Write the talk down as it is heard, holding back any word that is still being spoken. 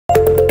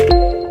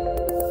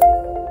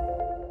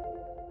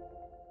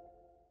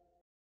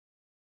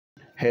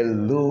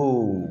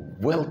Hello,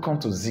 welcome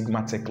to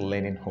Zigmatech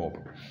Learning Hub.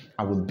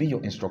 I will be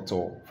your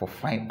instructor for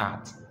fine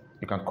art.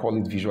 You can call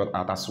it visual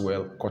art as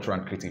well, cultural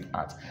and creative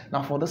art.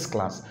 Now for this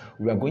class,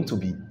 we are going to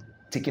be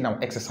taking our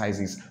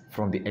exercises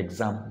from the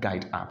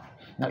ExamGuide app.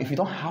 Now if you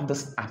don't have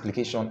this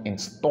application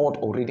installed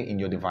already in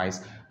your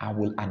device, I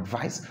will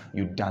advise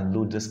you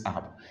download this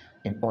app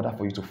in order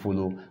for you to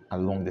follow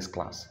along this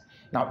class.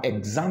 Now,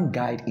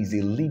 ExamGuide is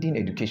a leading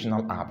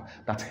educational app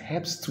that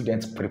helps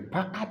students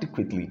prepare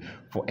adequately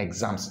for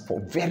exams,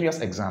 for various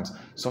exams,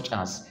 such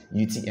as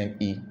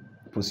UTME,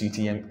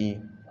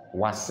 post-UTME,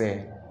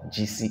 WAC,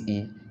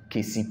 GCE,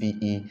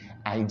 KCPE,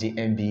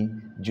 IJMB,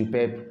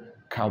 JUPEB,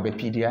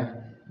 Calbepedia,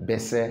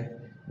 BESE,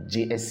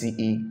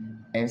 JSCE,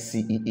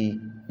 NCEE,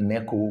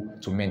 NECO,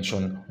 to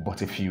mention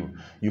but a few.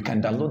 You can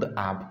download the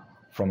app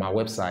from our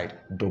website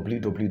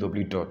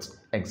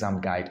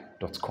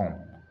www.examguide.com,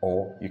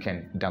 or you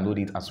can download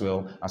it as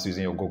well as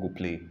using your Google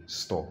Play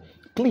Store.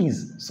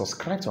 Please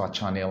subscribe to our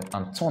channel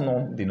and turn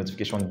on the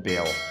notification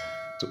bell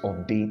to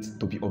be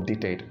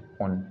updated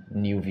on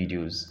new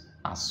videos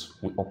as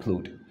we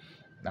upload.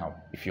 Now,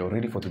 if you're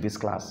ready for today's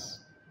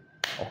class,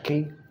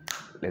 okay,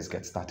 let's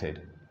get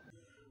started.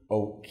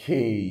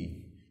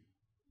 Okay,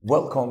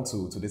 welcome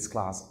to today's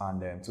class,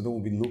 and today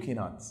we'll be looking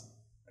at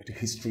the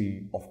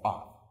history of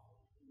art.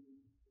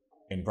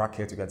 In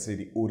bracket, you can say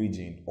the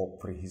origin or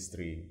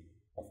prehistory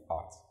of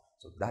art.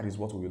 So that is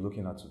what we'll be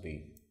looking at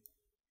today.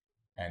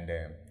 And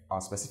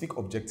our specific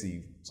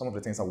objective, some of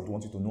the things I would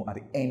want you to know at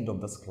the end of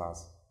this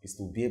class, is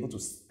to be able to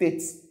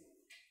state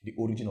the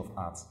origin of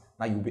art.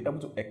 Now you'll be able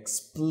to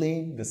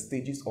explain the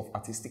stages of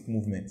artistic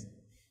movement.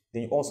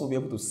 Then you'll also be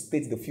able to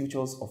state the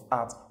futures of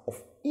art of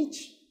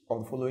each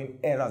of the following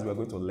eras we are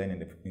going to learn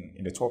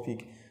in the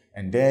topic.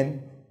 And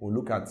then we'll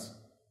look at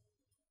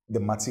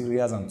the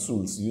materials and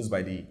tools used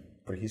by the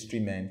prehistory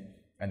men.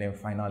 And then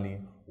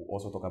finally, we'll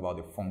also talk about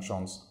the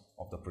functions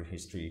of the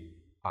prehistory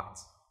art.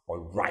 All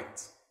right.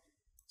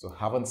 So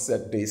having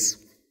said this,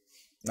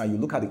 now you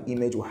look at the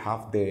image we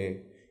have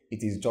there.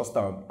 It is just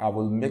I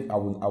will make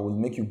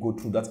you go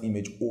through that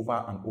image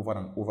over and over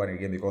and over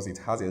again, because it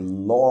has a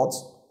lot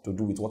to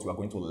do with what we are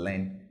going to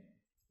learn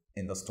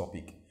in this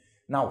topic.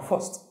 Now,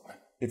 first,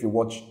 if you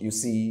watch, you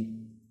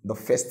see the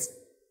first,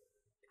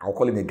 I'll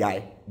call him a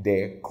guy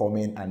there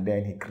coming, and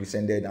then he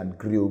crescended and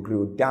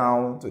grew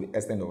down to the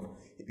extent of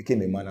he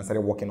became a man and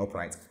started walking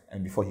upright,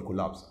 and before he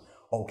collapsed.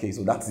 Okay,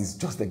 so that is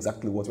just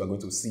exactly what we're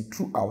going to see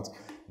throughout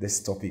this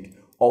topic.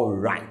 All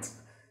right.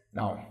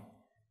 Now,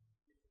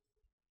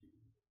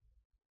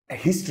 a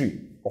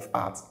history of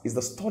art is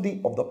the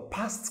study of the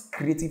past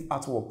creative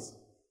artworks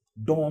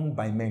done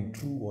by men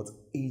throughout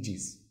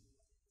ages.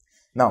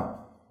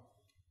 Now,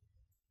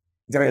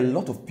 there are a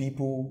lot of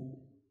people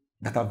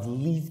that have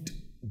lived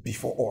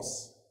before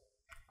us.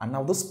 And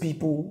now those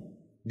people,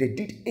 they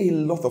did a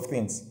lot of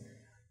things.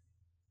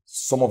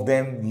 Some of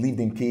them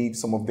lived in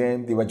caves, some of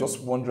them, they were just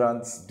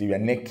wanderers, they were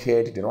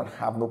naked, they don't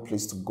have no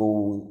place to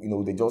go,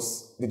 they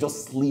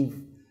just live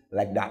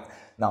like that.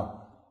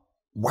 Now,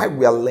 why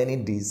we are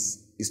learning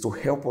this is to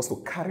help us,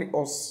 to carry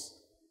us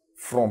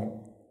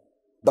from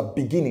the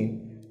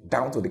beginning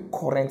down to the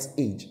current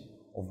age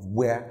of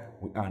where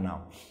we are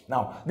now.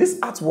 Now, these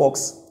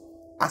artworks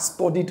are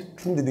studied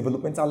through the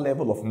developmental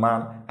level of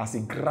man as he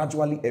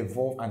gradually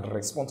evolves and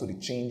responds to the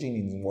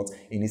changing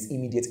in his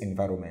immediate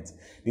environment.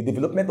 The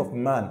development of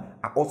man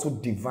are also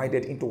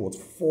divided into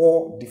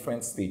 4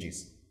 different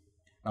stages.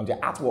 Now, their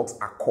artworks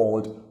are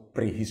called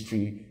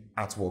prehistory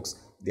artworks.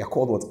 They are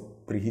called what?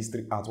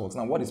 Prehistory artworks.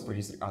 Now, what is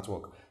prehistory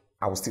artwork?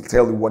 I will still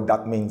tell you what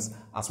that means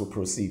as we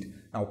proceed.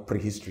 Now,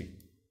 prehistory.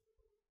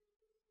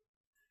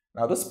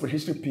 Now, this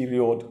prehistory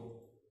period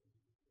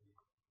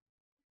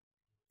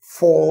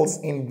falls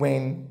in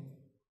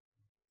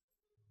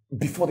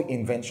before the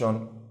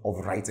invention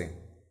of writing.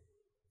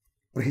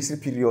 Prehistory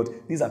period,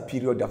 these are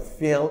periods that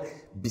fell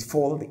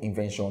before the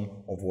invention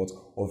of what?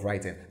 Of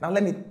writing. Now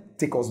let me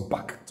take us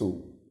back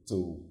to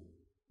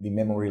the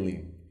memory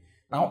lane.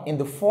 Now in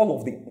the fall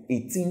of the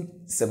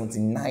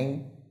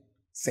 1879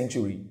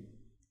 century,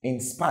 in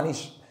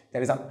Spanish,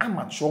 there is an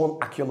amateur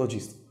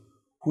archaeologist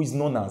who is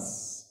known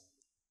as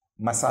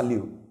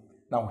Masalio.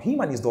 Now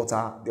him and his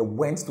daughter, they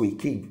went to a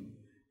cave.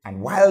 And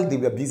while they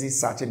were busy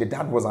searching, the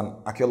dad was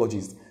an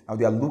archaeologist. Now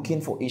they are looking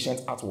for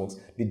ancient artworks.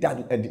 The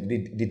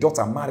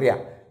daughter,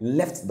 Maria,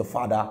 left the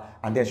father,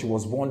 and then she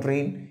was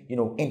wandering,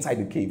 inside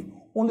the cave,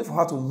 only for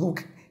her to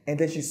look, and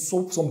then she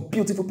saw some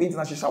beautiful paintings,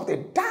 and she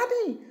shouted,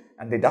 "Daddy!"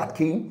 And the dad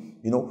came.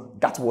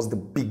 That was the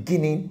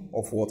beginning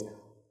of what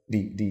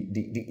the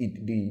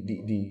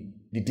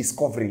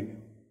discovery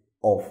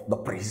of the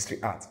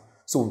prehistory art.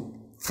 So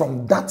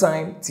from that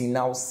time till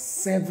now,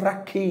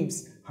 several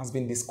caves has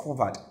been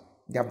discovered.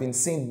 They have been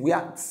seen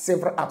where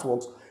several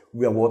artworks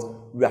were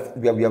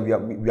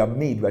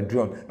made, were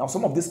drawn. Now,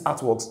 some of these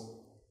artworks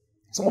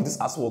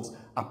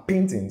are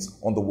paintings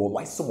on the wall,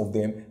 while some of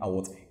them are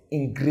what?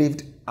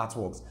 Engraved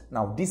artworks.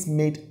 Now, this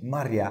made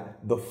Maria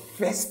the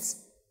first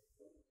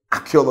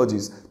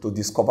archaeologist to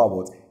discover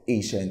what?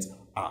 Ancient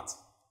art.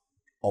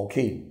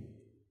 Okay.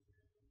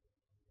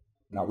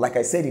 Now, like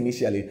I said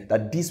initially,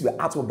 that these were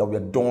artwork that were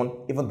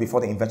done even before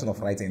the invention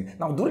of writing.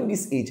 Now, during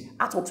this age,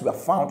 artworks were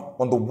found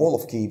on the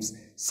wall of caves.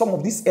 Some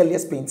of these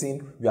earliest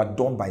paintings were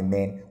done by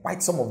men, while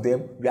some of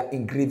them were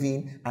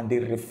engraving, and they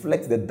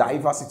reflect the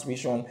diverse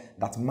situation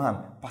that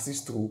man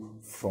passes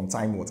through from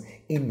time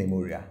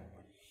immemorial.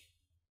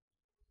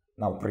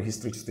 Now,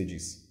 prehistoric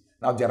stages.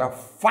 Now, there are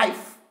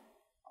 5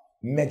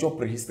 major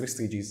prehistoric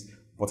stages,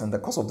 but in the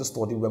course of this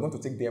study, we're going to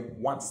take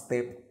them one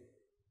step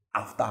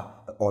after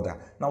the other.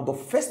 Now, the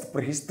first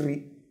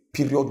prehistory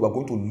period we're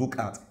going to look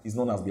at is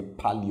known as the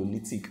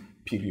Paleolithic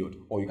period,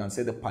 or you can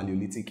say the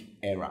Paleolithic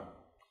era.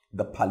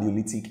 The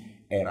Paleolithic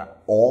era,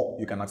 or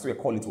you can actually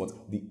call it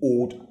the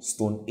Old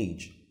Stone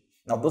Age.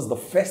 Now, this is the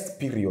first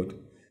period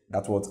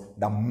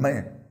that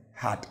man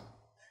had.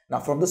 Now,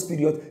 from this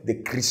period,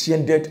 they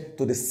crescended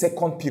to the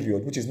second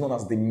period, which is known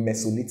as the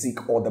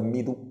Mesolithic or the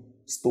Middle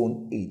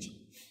Stone Age.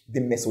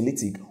 The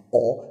Mesolithic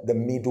or the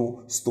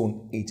Middle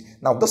Stone Age.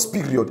 Now, this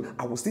period,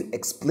 I will still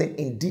explain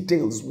in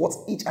details what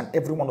each and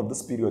every one of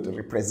this period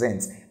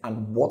represents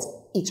and what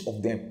each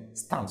of them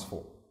stands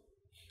for.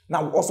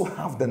 Now, we also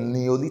have the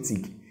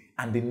Neolithic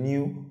and the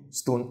New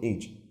Stone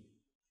Age.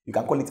 You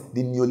can call it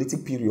the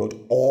Neolithic period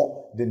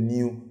or the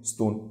New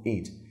Stone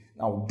Age.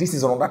 Now, this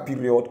is another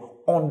period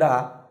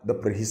under the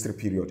prehistory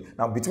period.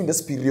 Now, between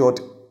this period,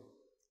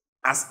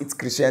 as it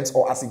crescends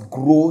or as it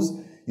grows,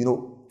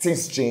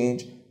 things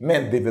change.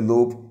 Men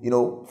develop,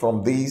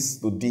 from this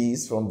to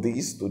this, from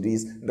this to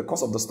this. In the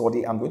course of the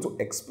study, I'm going to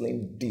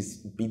explain this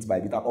bit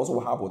by bit. I also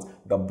have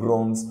the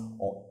Bronze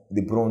or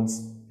the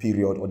Bronze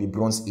period or the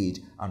Bronze Age,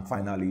 and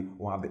finally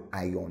we'll have the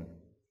Iron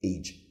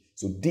Age.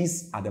 So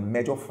these are the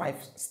major 5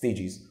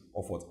 stages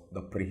of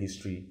the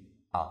prehistory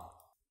are.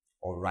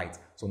 All right.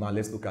 So now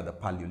let's look at the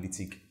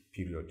Paleolithic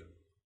period.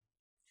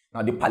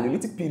 Now the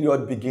Paleolithic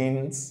period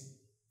begins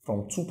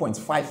from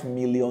 2.5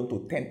 million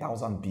to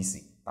 10,000 BC.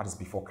 That is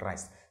before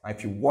Christ. Now,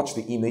 if you watch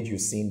the image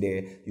you've seen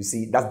there, you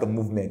see that's the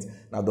movement.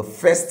 Now, the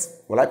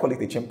first, I call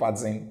it a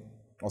chimpanzee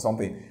or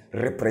something,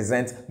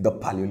 represents the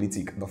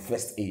Paleolithic, the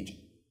first age.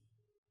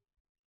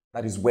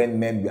 That is when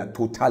men were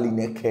totally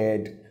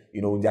naked.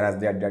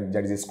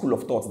 There is a school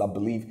of thought that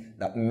believe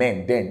that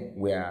men then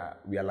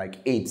were like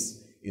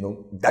apes.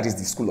 That is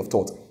the school of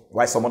thought.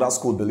 While some other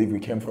school believe we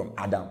came from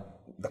Adam,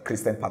 the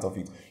Christian part of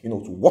it. So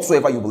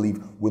whatsoever you believe,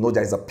 we know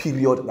there is a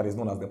period that is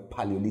known as the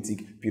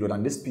Paleolithic period,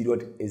 and this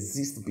period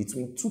exists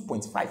between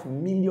 2.5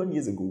 million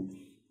years ago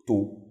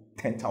to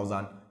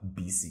 10,000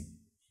 BC.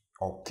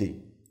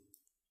 Okay.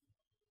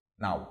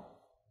 Now,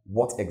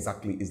 what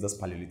exactly is this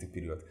Paleolithic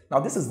period? Now,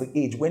 this is the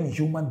age when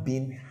human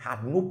beings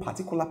had no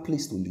particular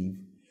place to live.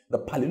 The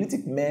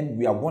Paleolithic men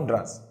were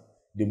wanderers.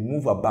 They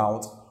move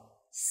about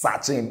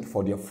searching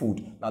for their food.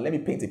 Now, let me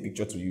paint a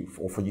picture to you,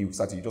 or for you,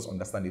 so that you just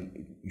understand it.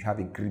 You have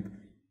a grip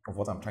of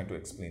what I'm trying to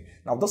explain.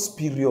 Now,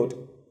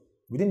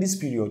 within this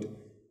period,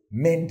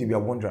 men, they were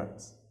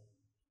wanderers.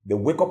 They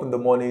wake up in the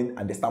morning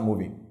and they start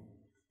moving.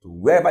 So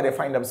wherever they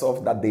find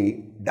themselves that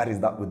day, that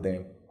is that with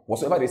them.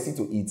 Whatsoever they see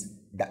to eat,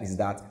 that is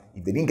that.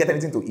 If they didn't get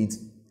anything to eat,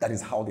 that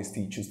is how they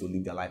still choose to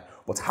live their life.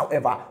 But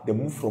however, they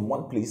move from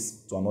one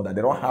place to another.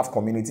 They don't have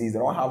communities, they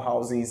don't have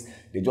houses.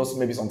 They just,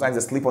 maybe sometimes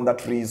they sleep under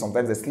trees,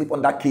 sometimes they sleep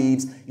under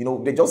caves.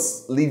 They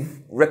just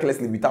live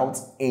recklessly without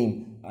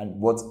aim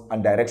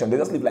and direction. They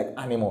just live like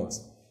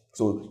animals.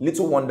 So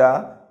little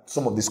wonder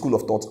some of the school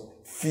of thought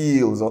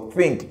feels or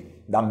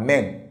think that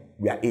men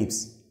were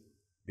apes,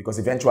 because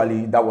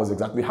eventually that was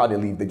exactly how they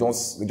lived. They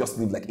just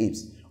live like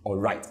apes. All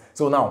right.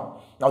 So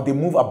now they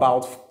move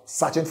about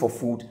searching for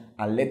food,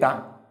 and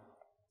later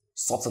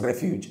sought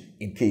refuge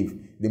in cave.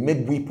 They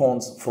made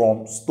weapons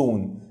from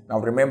stone. Now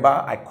remember,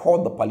 I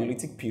called the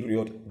Paleolithic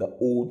period the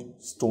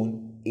Old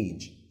Stone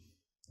Age.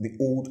 The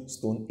Old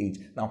Stone Age.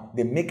 Now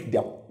they make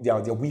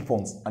their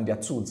weapons and their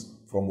tools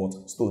from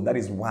stone. That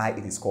is why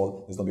it is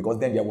called stone, because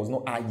then there was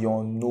no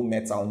iron, no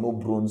metal, no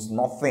bronze,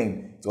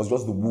 nothing. It was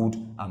just the wood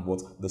and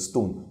the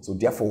stone. So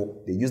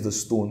therefore, they used the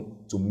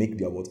stone to make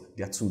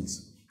their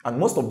tools. And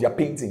most of their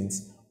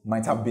paintings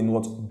might have been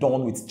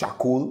done with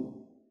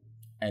charcoal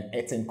and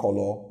earthen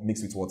color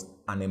mixed with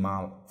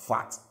animal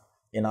fat.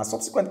 In our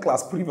subsequent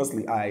class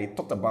previously, I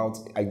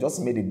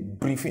just made a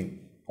briefing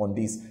on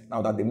this.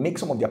 Now that they make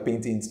some of their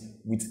paintings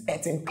with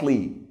earthen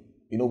clay,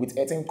 with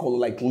earthen color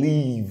like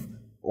leaf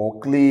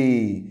or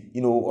clay,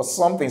 or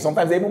something.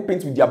 Sometimes they even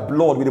paint with their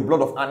blood, with the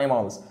blood of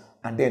animals,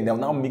 and then they'll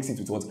now mix it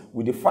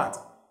with the fat.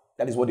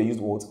 That is what they use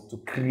to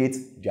create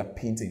their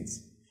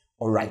paintings.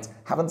 All right.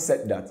 Having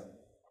said that,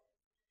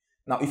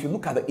 now if you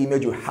look at the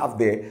image you have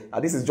there,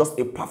 this is just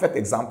a perfect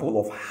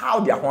example of how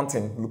their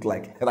hunting looked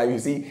like. Like you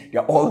see,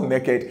 they're all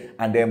naked,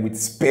 and then with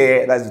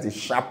spear, that's with a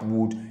sharp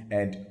wood,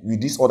 and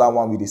with this other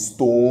one with a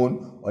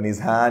stone on his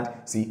hand.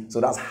 See, so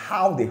that's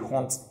how they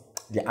hunt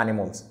their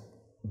animals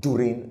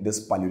during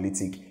this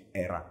Paleolithic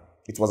era.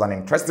 It was an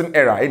interesting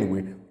era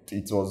anyway.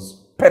 It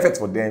was perfect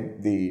for them.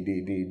 They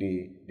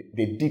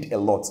did a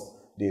lot.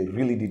 They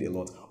really did a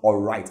lot. All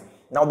right.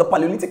 Now, the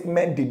Paleolithic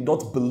men did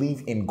not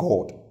believe in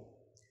God.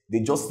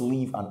 They just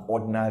live an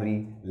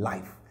ordinary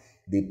life.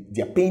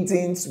 Their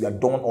paintings were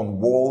done on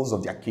walls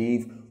of their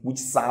cave, which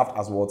served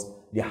as what?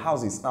 Their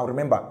houses. Now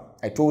remember,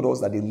 I told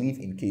us that they live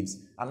in caves.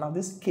 And now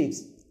these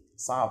caves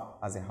serve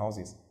as their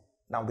houses.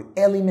 Now the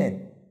early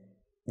men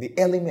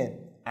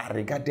are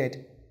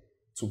regarded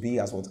to be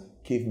as what?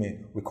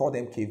 Cavemen. We call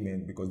them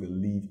cavemen because they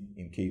live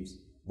in caves.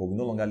 But we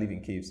no longer live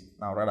in caves.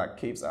 Now rather,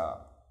 caves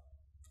are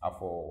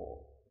for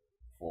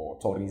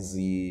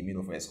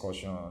tourism, for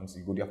excursions.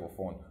 You go there for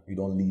fun. We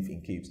don't live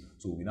in caves.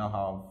 So we now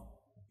have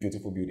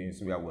beautiful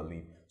buildings where we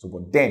live. So,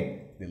 but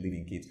then they live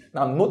in caves.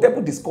 Now,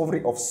 notable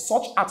discovery of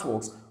such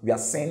artworks were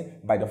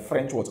seen by the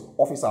French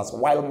officers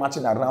while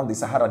marching around the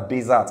Sahara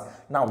Desert.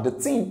 Now, the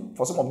theme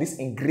for some of this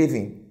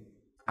engraving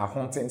are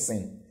hunting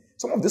scene.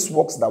 Some of these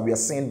works that we are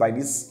seeing by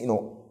these,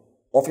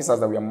 officers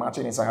that we are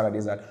marching in Sahara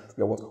Desert,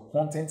 we are what?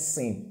 Hunting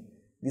scene.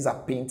 These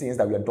are paintings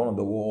that we are done on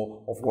the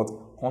wall of what?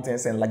 Hunting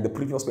scene, like the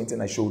previous painting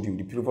I showed you,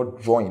 the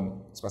previous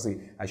drawing, especially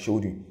I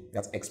showed you,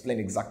 that explained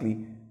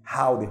exactly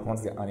how they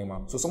hunt their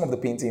animal. So some of the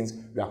paintings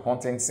were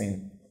hunting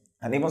scene,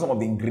 and even some of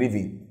the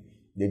engraving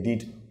they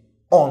did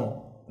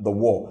on the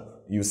wall.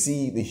 You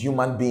see the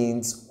human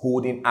beings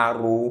holding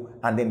arrow,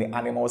 and then the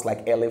animals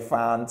like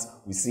elephants,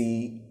 we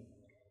see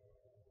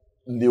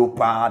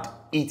leopard,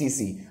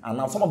 etc. And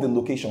now some of the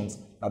locations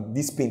that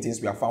these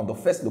paintings were found, the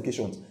first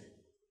locations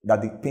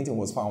that the painting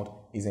was found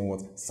is in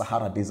what?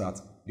 Sahara Desert,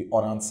 the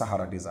Orange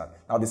Sahara Desert.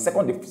 Now the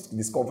second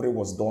discovery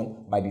was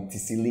done by the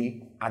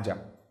Tisili Aja,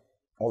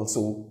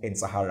 also in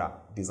Sahara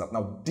Desert.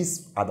 Now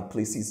these are the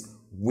places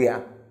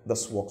where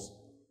these works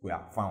were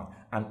found.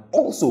 And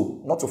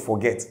also, not to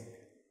forget,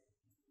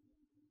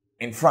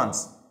 in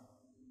France,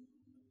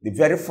 the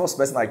very first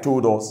person I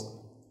told us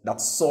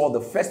that saw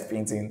the first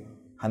painting,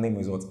 her name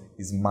is what?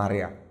 Is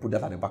Maria. Put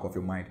that at the back of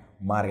your mind.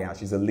 Maria,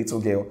 she's a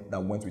little girl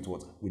that went with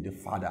what? With the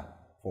father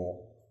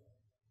for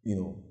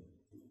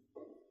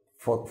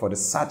the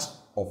search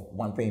of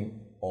one thing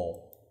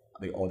or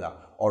the other.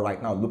 All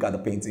right, now look at the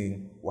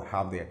painting we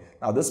have there.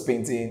 Now this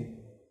painting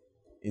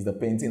is the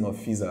painting of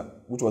Fiza,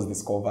 which was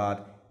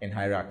discovered in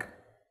Iraq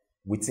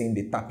within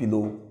the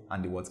Tapilo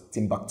and the what?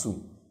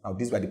 Timbuktu. Now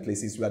these were the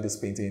places where this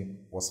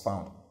painting was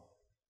found.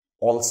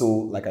 Also,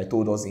 like I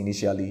told us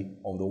initially,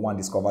 of the one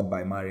discovered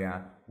by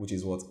Maria, which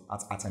is what?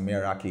 At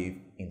Atamera Cave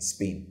in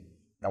Spain.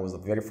 That was the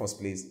very first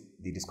place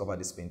they discovered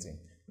this painting.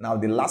 Now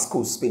the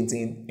Lascaux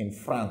painting in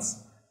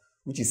France,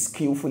 which is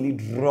skillfully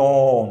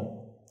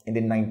drawn in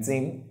the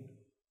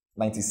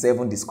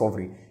 1997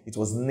 discovery. It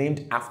was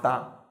named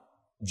after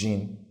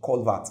Jean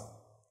Colvert.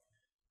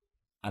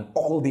 And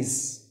all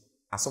these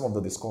are some of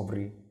the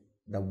discovery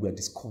that were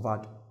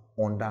discovered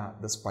under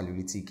this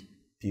Paleolithic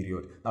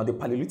period. Now, the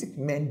Paleolithic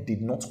men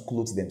did not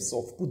clothe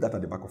themselves. Put that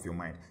at the back of your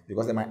mind,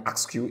 because they might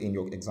ask you in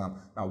your exam.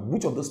 Now,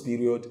 which of those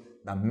periods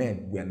that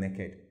men were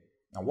naked?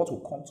 Now, what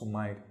will come to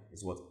mind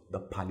is what? The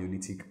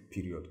Paleolithic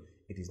period.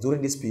 It is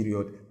during this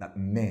period that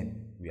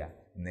men were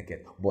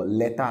naked. But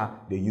later,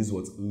 they used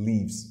what?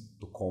 Leaves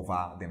to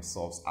cover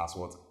themselves as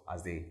what?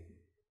 As they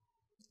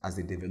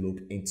develop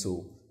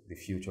into the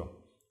future.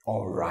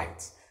 All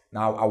right.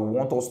 Now, I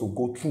want us to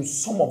go through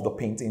some of the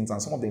paintings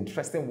and some of the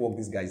interesting work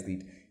these guys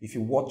did. If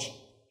you watch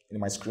in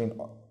my screen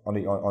on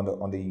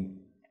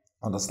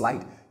the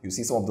slide, you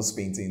see some of those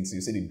paintings.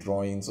 You see the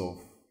drawings of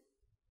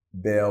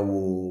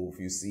beowulf,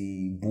 you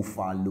see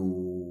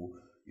buffalo,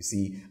 you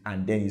see,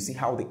 and then you see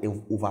how they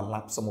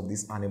overlap some of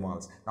these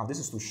animals. Now, this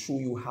is to show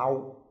you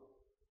how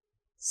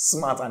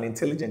smart and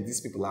intelligent these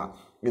people are.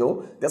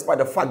 Despite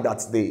the fact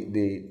that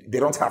they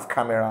don't have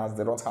cameras,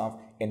 they don't have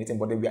anything,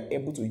 but they were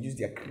able to use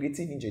their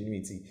creative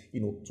ingenuity,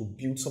 to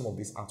build some of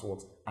these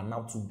artworks. And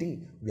now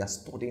today, we are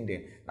studying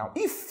them. Now,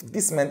 if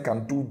these men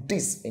can do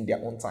this in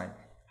their own time,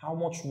 how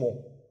much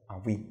more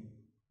are we,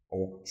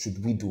 or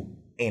should we do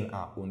in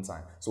our own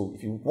time? So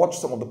if you watch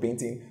some of the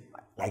painting,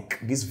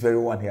 like this very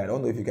one here, I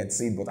don't know if you can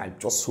see it, but I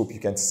just hope you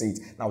can see it.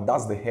 Now,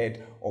 that's the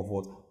head of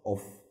what?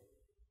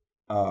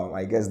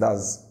 I guess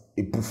that's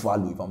a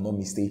buffalo, if I'm not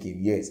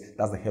mistaken. Yes,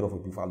 that's the head of a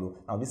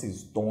buffalo. Now, this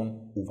is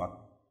done over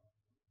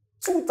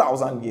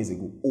 2,000 years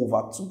ago.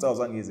 Over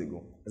 2,000 years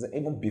ago.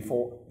 Even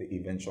before the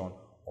invention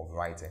of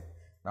writing.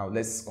 Now,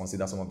 let's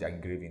consider some of their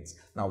engravings.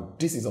 Now,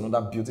 this is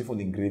another beautiful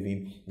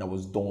engraving that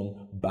was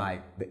done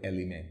by the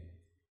early men.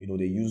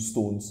 They use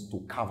stones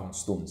to carve on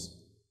stones.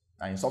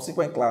 And in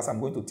subsequent class, I'm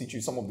going to teach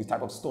you some of the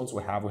type of stones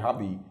we have.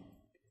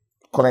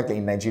 Currently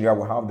in Nigeria,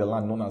 we have the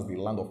land known as the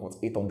land of what?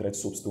 800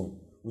 soapstone,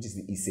 which is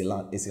the Ise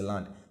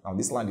land. Now,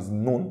 this land is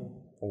known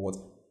for what?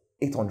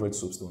 800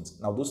 soapstones.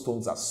 Now, those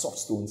stones are soft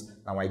stones.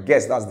 Now, I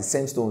guess that's the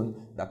same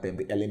stone that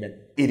the element,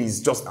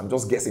 I'm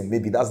just guessing,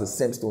 maybe that's the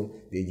same stone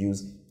they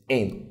use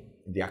in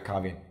their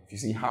carving. If you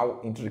see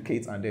how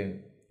intricate, and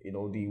then,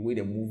 the way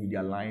they move with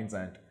their lines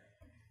and,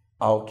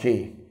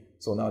 okay.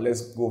 So now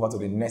let's go over to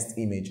the next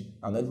image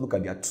and let's look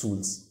at their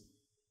tools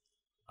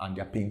and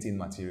their painting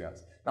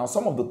materials. Now,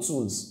 some of the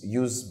tools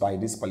used by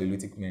these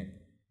Paleolithic men,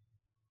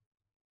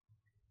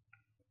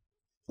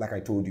 like I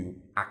told you,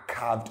 are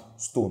carved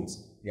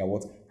stones. They are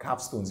what?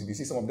 Carved stones. If you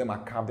see, some of them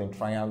are carved in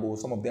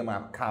triangles, some of them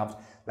are carved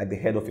like the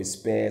head of a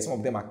spear, some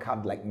of them are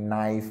carved like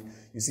knife.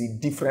 You see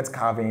different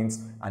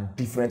carvings and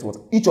different what?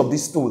 Each of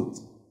these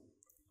stones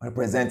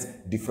represents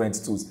different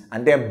tools.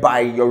 And then by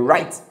your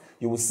right,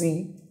 you will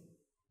see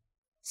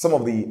some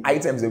of the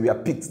items that were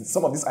picked.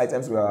 Some of these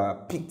items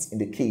were picked in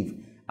the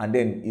cave, and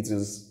then it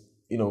is,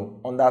 you know,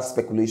 under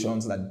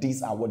speculations that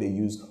these are what they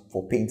use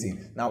for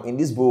painting. Now, in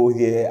this bowl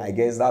here, I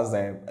guess that's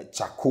a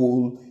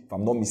charcoal, if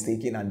I'm not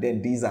mistaken, and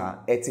then these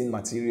are earthen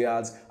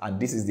materials, and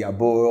this is their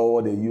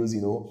bowl they use,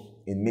 you know,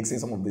 in mixing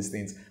some of these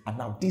things. And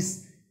now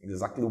this is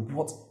exactly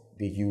what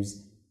they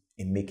use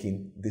in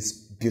making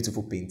these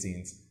beautiful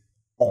paintings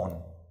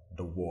on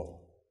the wall.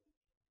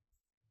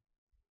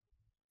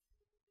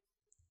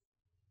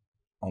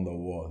 On the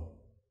wall.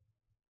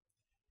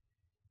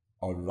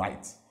 All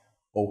right.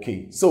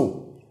 Okay,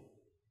 so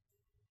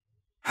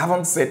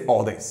having said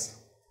all this,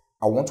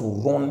 I want to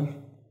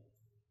run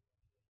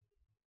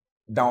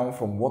down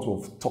from what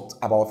we've talked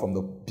about from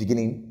the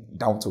beginning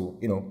down to,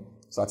 you know,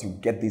 so that you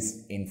get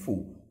this in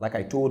full. Like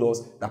I told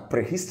us, that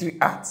prehistory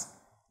art,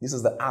 this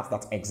is the art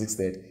that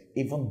existed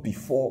even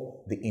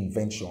before the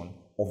invention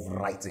of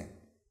writing.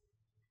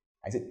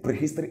 I said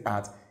prehistory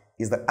art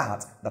is the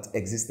art that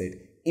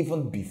existed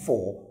even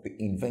before the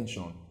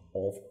invention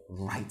of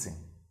writing.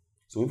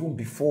 So even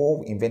before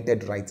we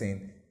invented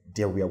writing,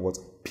 there were what?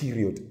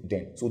 Period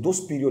then. So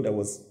those period that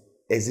was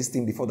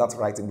existing before that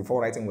writing,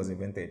 before writing was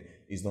invented,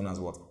 is known as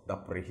what? The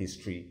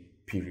prehistory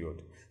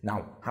period.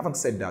 Now, having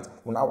said that,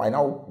 I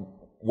now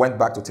went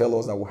back to tell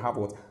us that we have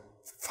what?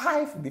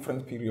 5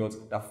 different periods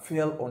that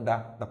fell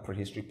under the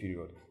prehistory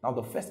period. Now,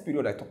 the first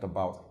period I talked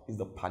about is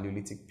the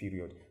Paleolithic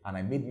period, and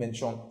I made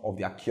mention of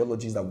the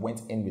archaeologists that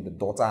went in with the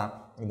daughter,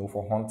 you know,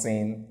 for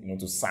hunting, you know,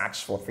 to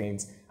search for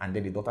things, and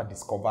then the daughter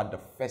discovered the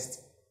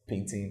first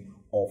painting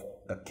of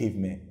the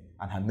cavemen,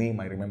 and her name,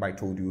 I remember I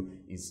told you,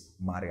 is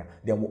Maria.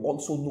 Then we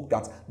also looked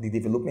at the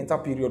developmental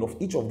period of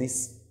each of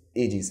these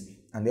ages,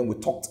 and then we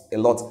talked a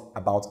lot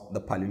about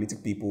the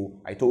Paleolithic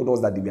people. I told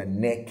us that they were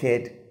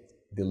naked,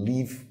 they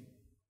live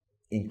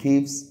in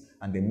caves,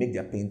 and they make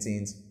their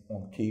paintings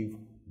on cave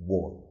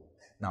wall.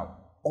 Now,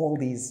 all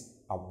these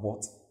are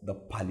what the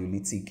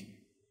Paleolithic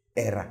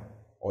era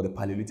or the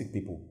Paleolithic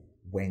people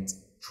went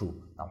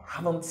through. Now,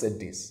 having said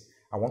this,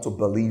 I want to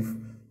believe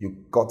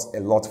you got a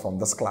lot from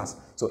this class.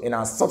 So in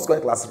our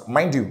subsequent class,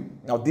 mind you,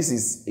 now this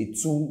is a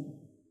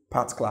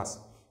 2-part class.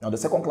 Now the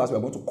second class, we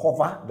are going to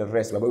cover the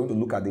rest. We are going to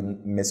look at the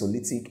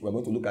Mesolithic, we are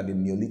going to look at the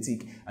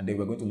Neolithic, and then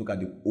we are going to look at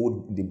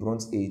the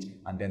Bronze Age,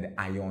 and then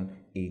the Iron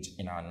Age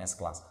in our next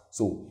class.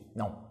 So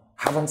now,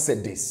 having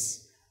said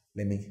this,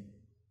 let me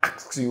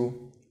ask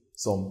you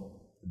some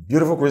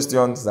beautiful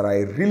questions that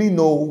I really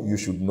know you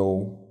should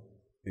know,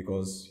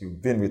 because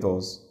you've been with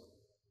us,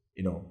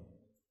 you know,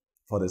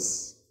 for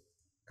this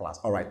class.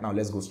 All right, now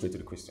let's go straight to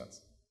the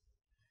questions.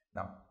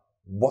 Now,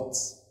 what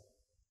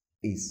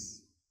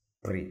is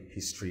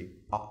prehistory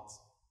art?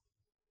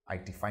 I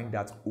define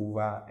that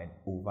over and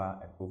over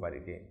and over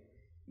again.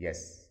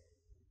 Yes.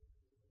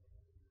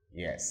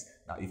 Yes.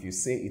 Now, if you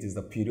say it is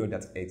the period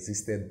that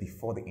existed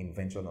before the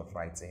invention of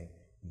writing,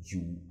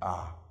 you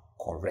are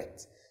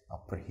correct.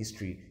 Now,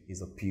 prehistory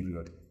is a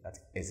period that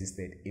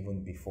existed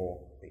even before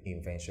the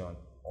invention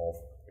of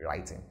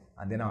writing.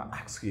 And then I'll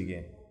ask you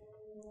again,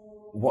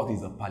 what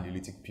is the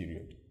Paleolithic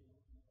period?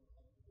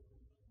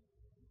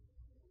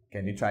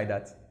 Can you try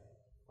that?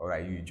 All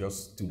right, you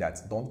just do that.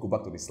 Don't go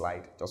back to the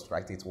slide. Just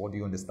write it. What do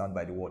you understand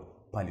by the word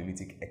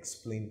Paleolithic?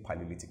 Explain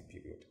Paleolithic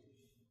period.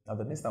 Now,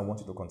 the next thing I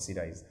want you to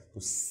consider is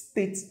to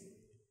state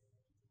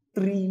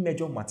 3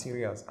 major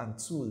materials and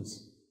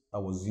tools that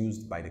was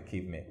used by the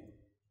cavemen.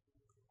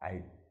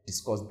 I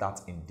discussed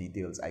that in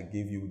details. I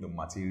gave you the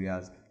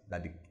materials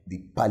that the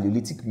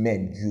Paleolithic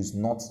men used,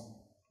 not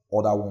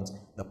other ones.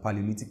 The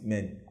Paleolithic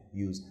men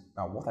used.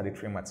 Now, what are the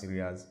 3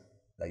 materials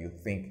that you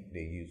think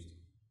they used?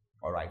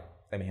 All right.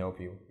 Let me help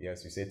you.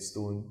 Yes, you said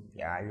stone.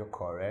 Yeah, you're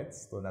correct.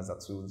 Stone as the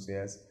tools,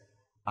 yes.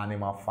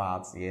 Animal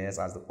fats, yes,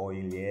 as the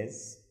oil,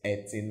 yes.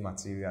 Earthen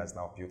materials,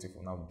 now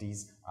beautiful. Now,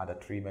 these are the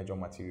 3 major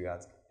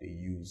materials they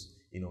use,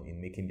 you know,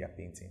 in making their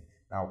painting.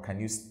 Now,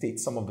 can you state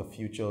some of the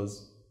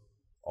features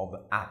of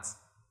the art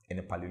in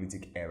the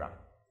Paleolithic era?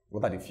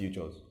 What are the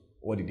features?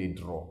 What did they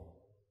draw?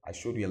 I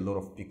showed you a lot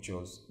of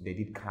pictures. They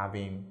did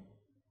carving,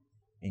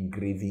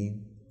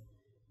 engraving,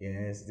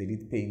 yes. They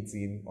did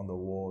painting on the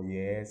wall,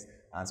 yes.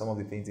 And some of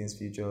the paintings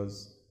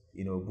features,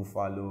 you know,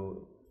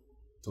 buffalo,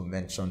 to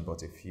mention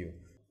but a few.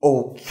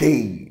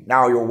 Okay,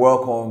 now you're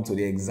welcome to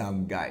the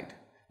exam guide.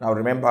 Now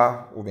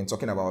remember, we've been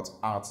talking about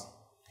art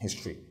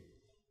history,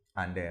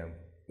 and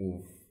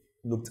we've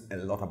looked a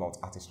lot about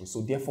art history.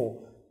 So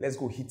therefore, let's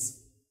go hit.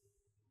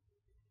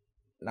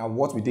 Now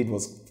what we did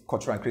was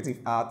cultural and creative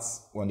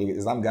arts. On the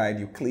exam guide,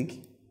 you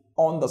click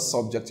on the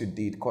subject you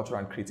did, cultural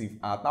and creative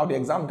art. Now the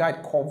exam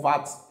guide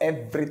covers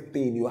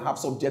everything. You have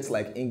subjects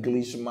like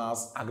English,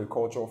 maths,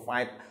 agriculture,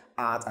 fine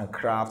art and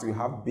craft. You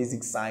have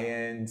basic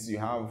science. You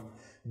have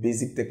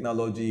basic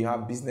technology, you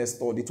have business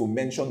study, to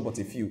mention but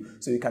a few.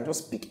 So you can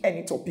just pick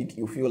any topic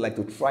you feel like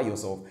to try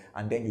yourself,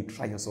 and then you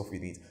try yourself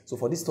with it. So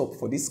for this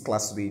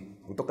class today,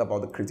 we talked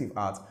about the creative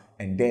art,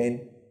 and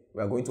then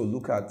we are going to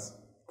look at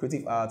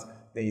creative art.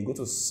 Then you go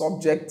to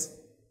subject,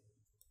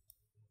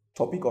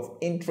 topic of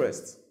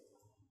interest.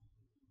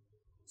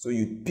 So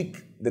you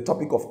pick the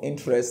topic of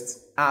interest,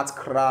 art,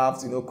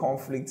 craft,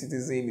 conflict,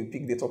 citizen. You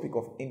pick the topic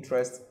of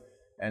interest,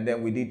 and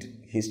then we did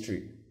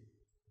history.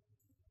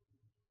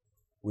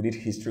 We did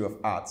history of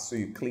art. So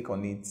you click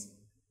on it,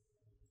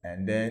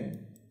 and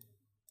then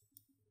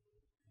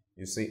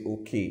you say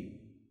okay.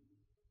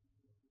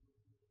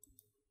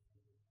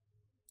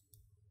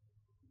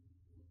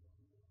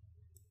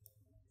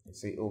 You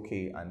say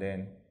okay, and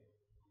then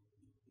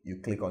you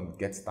click on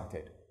get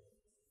started.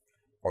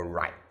 All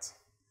right.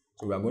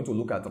 So we are going to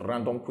look at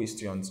random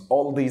questions.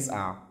 All these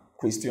are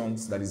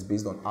questions that is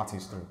based on art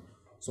history.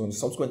 So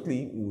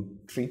subsequently, we will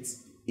treat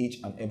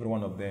each and every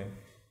one of them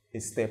a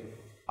step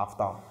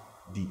after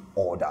the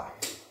order.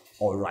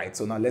 All right.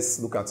 So now let's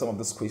look at some of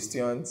these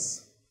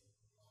questions.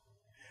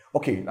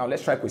 Okay, now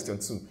let's try question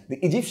 2.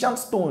 The Egyptian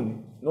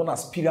stone known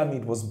as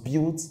pyramid was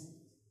built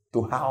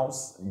to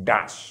house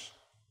dash.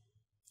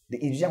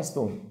 The Egyptian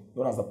stone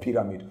known as the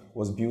pyramid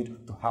was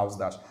built to house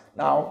dash.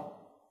 Now,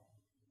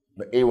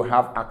 the A will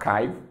have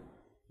archive,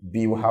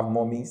 B will have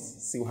mummies,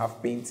 C will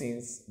have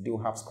paintings, D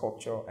will have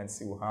sculpture, and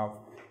C will have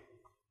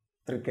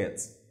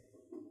trinkets.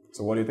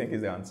 So what do you think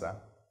is the answer?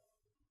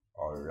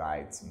 All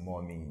right,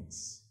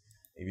 mummies.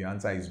 If your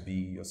answer is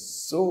B, you're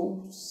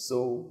so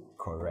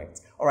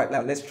correct. All right,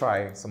 now let's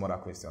try some other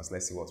questions.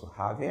 Let's see what we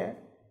have here.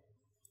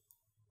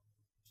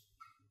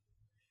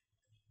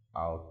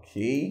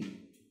 Okay.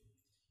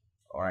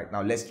 All right,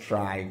 now let's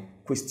try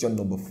question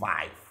number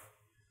 5.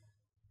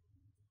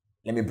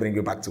 Let me bring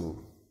you back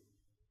to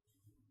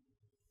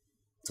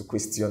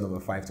question number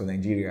 5, to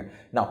Nigeria.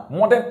 Now,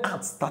 modern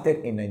art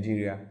started in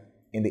Nigeria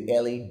in the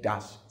early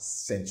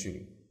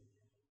century.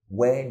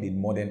 When did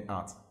modern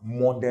art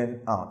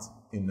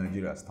in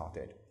Nigeria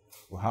started?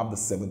 We have the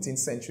 17th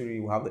century,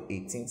 we have the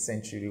 18th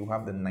century, we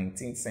have the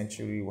 19th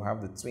century, we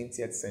have the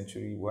 20th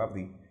century, we have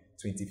the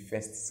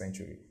 21st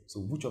century. So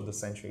which of the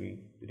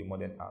century did the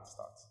modern art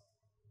start?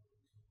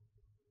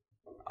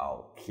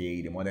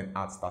 Okay, the modern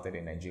art started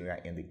in Nigeria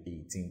in the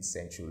 18th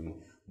century,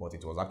 but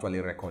it was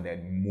actually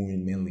recorded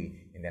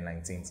mainly in the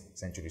 19th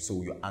century.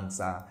 So your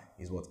answer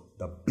is what?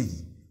 The B.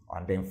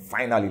 And then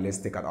finally, let's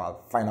take out our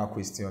final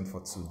question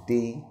for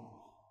today.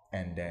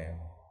 And then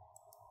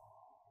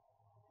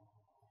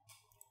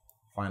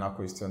final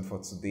question for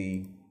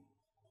today.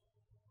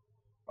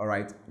 All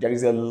right, there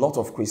is a lot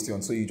of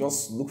questions, so you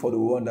just look for the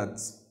one that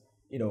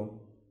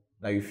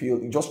that you feel.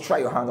 You just try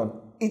your hand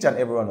on each and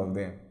every one of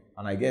them.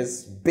 And I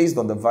guess based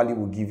on the value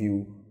we'll give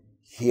you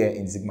here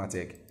in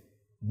Zigmatech,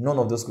 none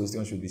of those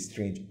questions should be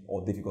strange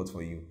or difficult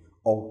for you.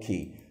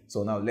 Okay,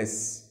 so now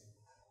let's...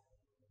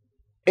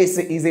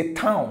 Is a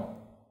town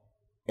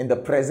in the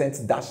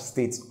present dash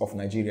state of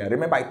Nigeria.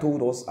 Remember I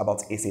told us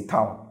about Ese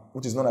town,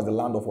 which is known as the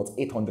land of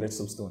 800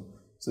 soapstone.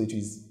 So it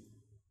is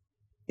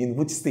in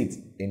which state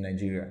in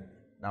Nigeria?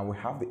 Now we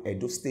have the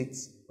Edo state,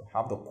 we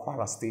have the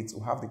Kwara state,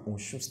 we have the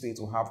Osun state,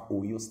 we have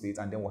Oyo state,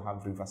 and then we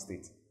have River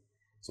state.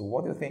 So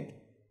what do you think?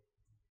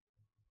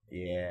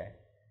 Yeah.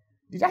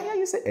 Did I hear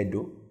you say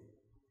Edo?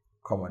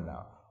 Come on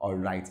now. All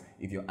right.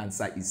 If your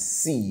answer is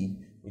C,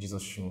 which is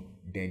Osun,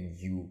 then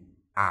you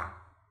are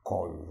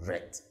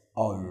correct.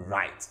 All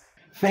right.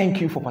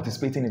 Thank you for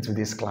participating in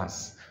today's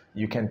class.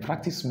 You can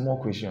practice more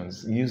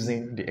questions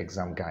using the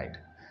exam guide.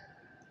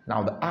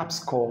 Now the app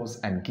scores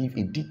and give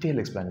a detailed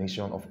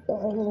explanation of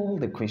all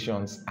the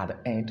questions at the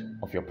end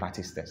of your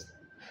practice test.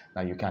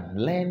 Now you can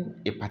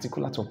learn a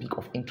particular topic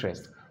of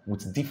interest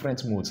with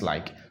different modes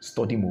like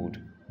study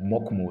mode,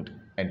 mock mode,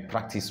 and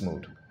practice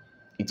mode.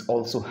 It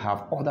also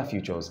have other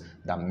features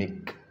that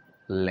make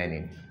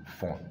learning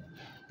fun.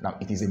 Now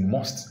it is a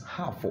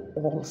must-have for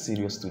all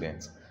serious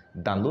students.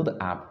 Download the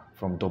app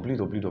from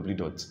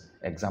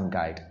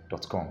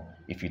www.examguide.com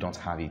if you don't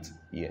have it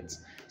yet.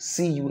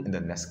 See you in the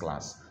next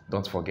class.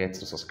 Don't forget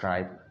to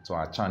subscribe to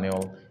our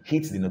channel,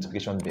 hit the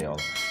notification bell,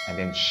 and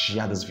then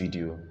share this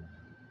video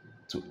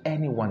to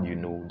anyone you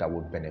know that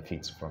would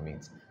benefit from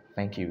it.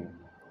 Thank you,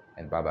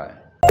 and bye-bye.